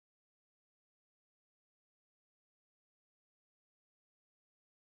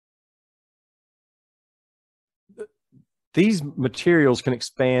These materials can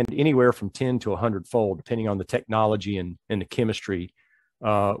expand anywhere from 10 to 100-fold, depending on the technology and the chemistry.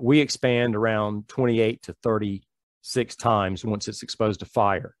 We expand around 28 to 36 times once it's exposed to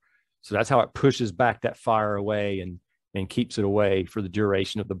fire. So that's how it pushes back that fire away and keeps it away for the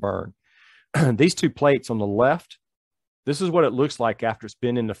duration of the burn. These two plates on the left, this is what it looks like after it's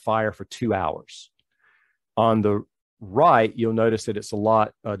been in the fire for 2 hours. On the right, you'll notice that it's a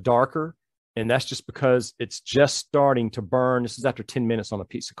lot darker, and that's just because it's just starting to burn. This is after 10 minutes on a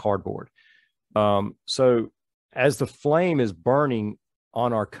piece of cardboard. So as the flame is burning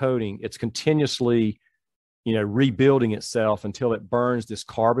on our coating, it's continuously, rebuilding itself until it burns this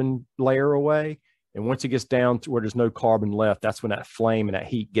carbon layer away. And once it gets down to where there's no carbon left, that's when that flame and that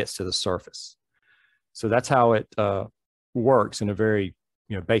heat gets to the surface. So that's how it works in a very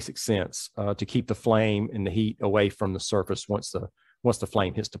basic sense, to keep the flame and the heat away from the surface once the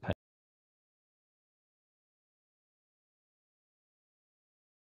flame hits the paint.